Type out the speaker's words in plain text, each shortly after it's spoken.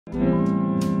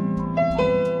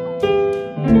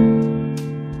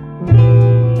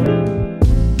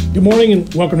Good morning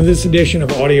and welcome to this edition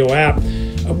of Audio App.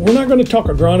 We're not going to talk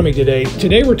agronomy today.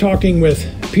 Today we're talking with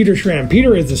Peter Schramm.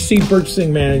 Peter is the seed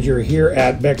purchasing manager here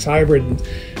at Beck's Hybrid.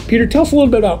 Peter, tell us a little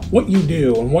bit about what you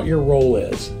do and what your role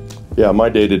is. Yeah, my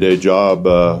day-to-day job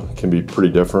can be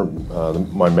pretty different.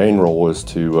 My main role is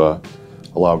to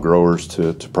allow growers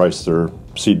to price their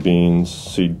seed beans,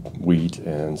 seed wheat,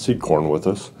 and seed corn with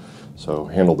us. So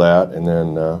handle that and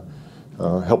then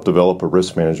help develop a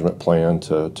risk management plan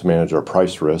to manage our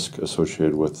price risk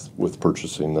associated with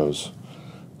purchasing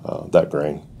that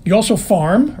grain. You also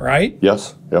farm, right?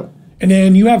 Yes, yep. And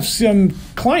then you have some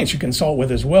clients you consult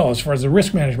with as well as far as the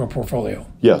risk management portfolio.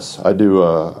 Yes, I do.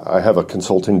 I have a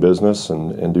consulting business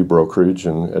and do brokerage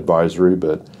and advisory,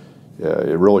 but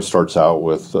it really starts out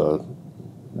with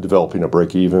developing a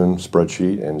break-even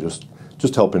spreadsheet and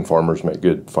just helping farmers make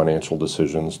good financial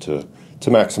decisions to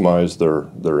maximize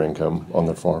their income on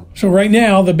their farm. So right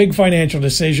now, the big financial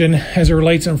decision as it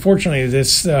relates, unfortunately, to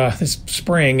this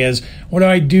spring is what do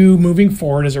I do moving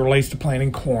forward as it relates to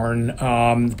planting corn,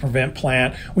 the prevent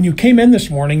plant. When you came in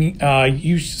this morning,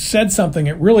 you said something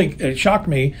that really shocked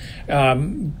me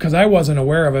because I wasn't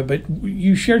aware of it, but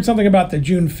you shared something about the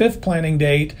June 5th planting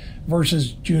date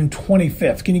versus June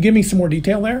 25th. Can you give me some more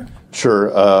detail there?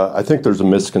 Sure. I think there's a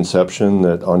misconception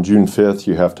that on June 5th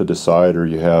you have to decide, or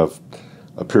you have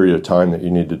a period of time that you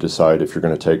need to decide if you're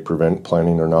going to take prevent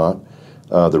planting or not.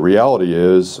 The reality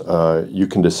is you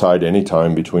can decide any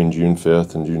time between June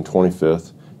 5th and June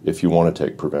 25th if you want to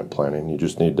take prevent planting. You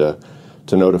just need to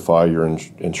notify your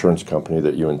insurance company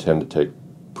that you intend to take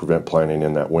prevent planting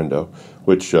in that window,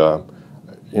 which,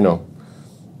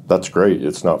 that's great.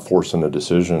 It's not forcing a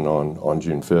decision on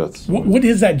June 5th. What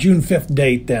is that June 5th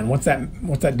date then? What's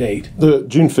that date? The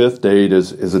June 5th date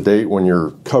is a date when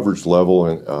your coverage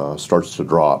level starts to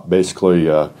drop. Basically,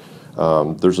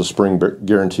 there's a spring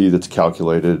guarantee that's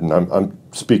calculated, and I'm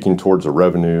speaking towards a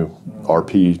revenue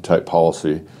RP type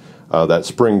policy. That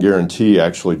spring guarantee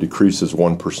actually decreases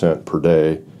 1% per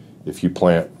day if you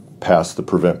plant past the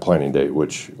prevent planting date,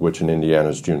 which in Indiana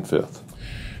is June 5th.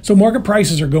 So market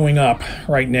prices are going up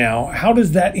right now. How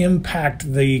does that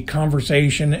impact the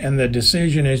conversation and the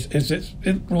decision as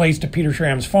it relates to Peter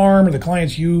Schramm's farm or the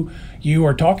clients you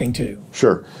are talking to?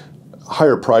 Sure.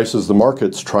 Higher prices, the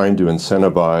market's trying to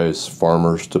incentivize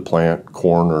farmers to plant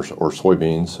corn or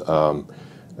soybeans.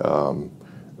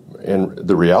 And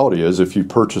the reality is if you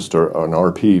purchased an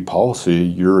RP policy,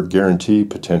 your guarantee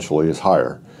potentially is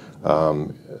higher.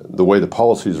 The way the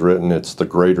policy is written, it's the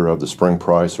greater of the spring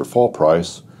price or fall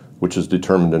price, which is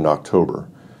determined in October.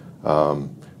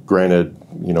 Granted,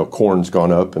 corn's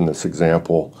gone up in this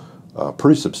example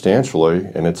pretty substantially,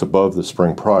 and it's above the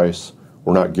spring price.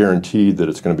 We're not guaranteed that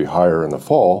it's going to be higher in the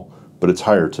fall, but it's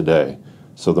higher today.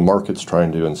 So the market's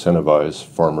trying to incentivize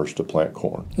farmers to plant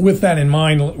corn. With that in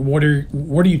mind, what are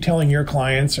you telling your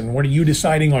clients, and what are you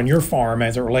deciding on your farm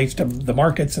as it relates to the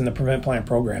markets and the Prevent Plant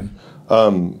program?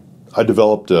 I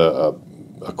developed a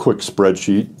quick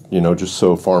spreadsheet, just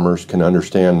so farmers can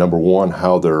understand, number one,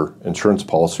 how their insurance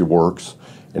policy works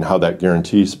and how that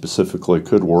guarantee specifically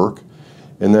could work.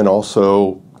 And then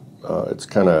also,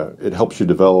 it helps you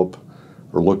develop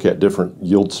or look at different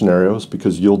yield scenarios,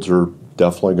 because yields are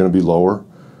definitely going to be lower.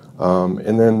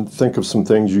 And then think of some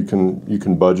things you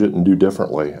can budget and do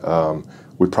differently.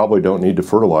 We probably don't need to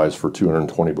fertilize for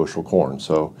 220 bushel corn,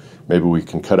 so maybe we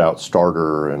can cut out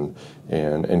starter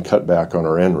and cut back on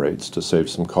our N rates to save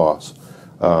some costs.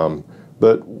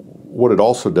 But what it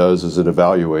also does is it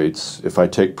evaluates, if I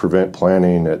take prevent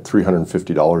planting at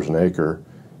 $350 an acre,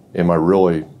 am I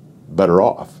really better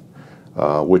off?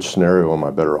 Which scenario am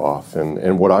I better off?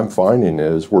 And what I'm finding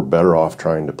is we're better off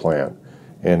trying to plant,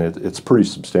 and it's pretty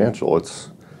substantial. It's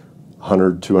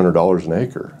 $100, $200 an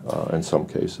acre in some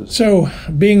cases. So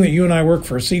being that you and I work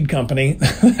for a seed company,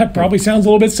 that probably sounds a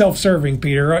little bit self-serving,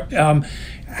 Peter.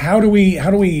 How do we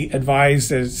advise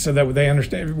so that they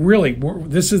understand, really,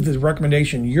 this is the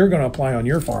recommendation you're going to apply on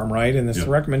your farm, right? And this is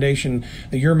the recommendation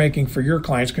that you're making for your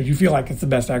clients because you feel like it's the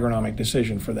best agronomic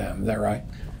decision for them. Is that right?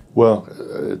 Well,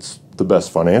 it's the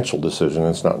best financial decision.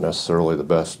 It's not necessarily the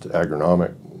best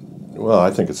agronomic. Well,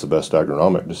 I think it's the best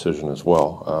agronomic decision as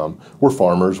well. We're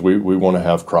farmers. We want to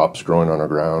have crops growing on our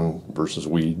ground versus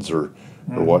weeds or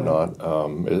whatnot.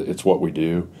 It's what we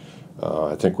do.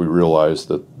 I think we realize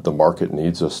that the market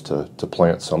needs us to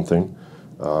plant something.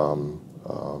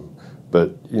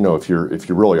 But if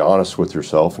you're really honest with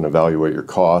yourself and evaluate your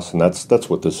costs, and that's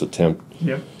what this attempt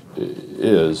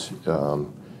is.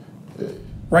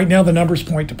 Right now, the numbers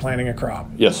point to planting a crop.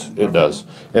 Yes, it does.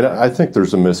 And I think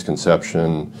there's a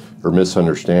misconception or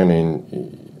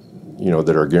misunderstanding.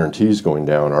 that our guarantee is going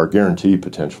down, our guarantee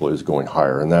potentially is going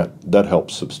higher, and that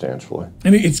helps substantially.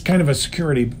 And it's kind of a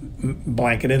security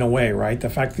blanket in a way, right? The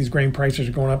fact that these grain prices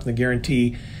are going up and the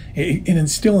guarantee, it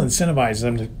still incentivizes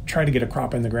them to try to get a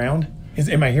crop in the ground.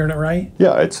 Am I hearing it right?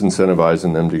 Yeah, it's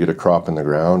incentivizing them to get a crop in the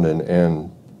ground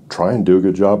and try and do a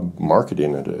good job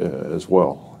marketing it as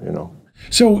well,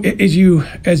 So as you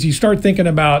start thinking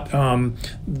about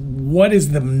what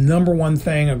is the number one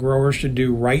thing a grower should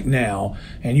do right now,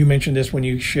 and you mentioned this when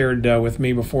you shared with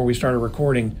me before we started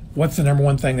recording, what's the number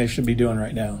one thing they should be doing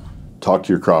right now? Talk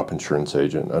to your crop insurance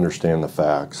agent, understand the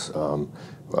facts.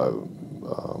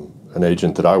 An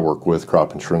agent that I work with,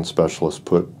 crop insurance specialist,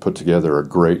 put together a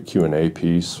great Q&A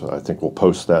piece. I think we'll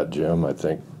post that, Jim. I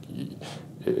think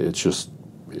it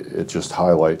just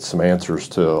highlights some answers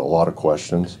to a lot of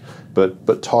questions.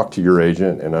 But talk to your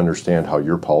agent and understand how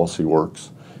your policy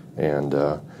works, and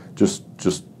just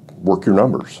work your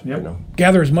numbers. Yep.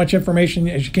 Gather as much information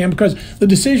as you can, because the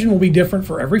decision will be different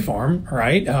for every farm,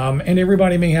 right? And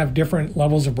everybody may have different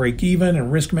levels of break even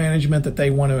and risk management that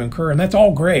they want to incur, and that's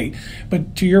all great.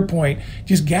 But to your point,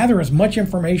 just gather as much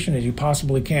information as you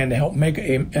possibly can to help make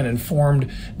an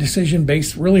informed decision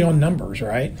based really on numbers,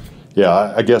 right?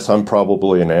 Yeah, I guess I'm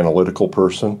probably an analytical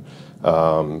person,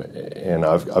 and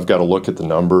I've got to look at the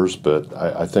numbers, but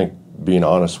I think being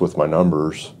honest with my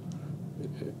numbers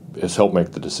has helped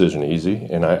make the decision easy,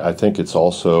 and I think it's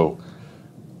also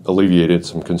alleviated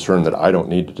some concern that I don't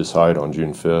need to decide on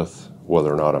June 5th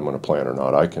whether or not I'm going to plant or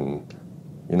not. I can,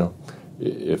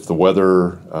 if the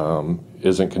weather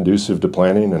isn't conducive to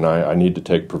planting and I need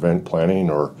to prevent planting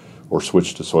or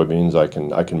switch to soybeans,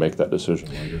 I can make that decision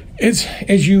later.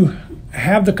 As you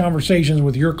have the conversations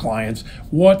with your clients,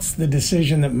 what's the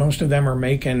decision that most of them are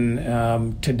making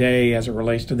today as it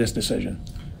relates to this decision?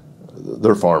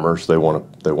 They're farmers. They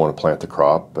want to plant the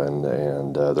crop, and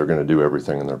they're going to do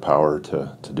everything in their power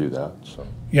to do that. So.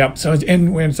 Yep. So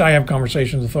and when I have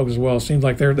conversations with folks as well, it seems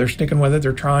like they're sticking with it.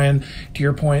 They're trying. To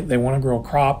your point, they want to grow a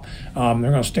crop. They're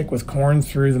going to stick with corn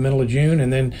through the middle of June,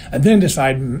 and then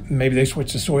decide maybe they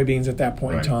switch to soybeans at that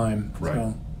point in time. Right.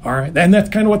 So, all right, and that's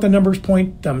kind of what the numbers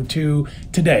point them to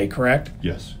today, correct?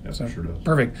 Yes, so, sure does.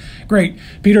 Perfect, great,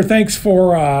 Peter. Thanks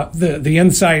for the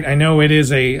insight. I know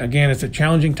it's a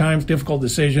challenging times, difficult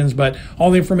decisions, but all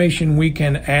the information we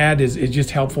can add is just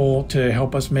helpful to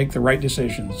help us make the right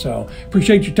decision. So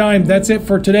appreciate your time. That's it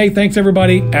for today. Thanks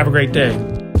everybody. Have a great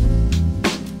day.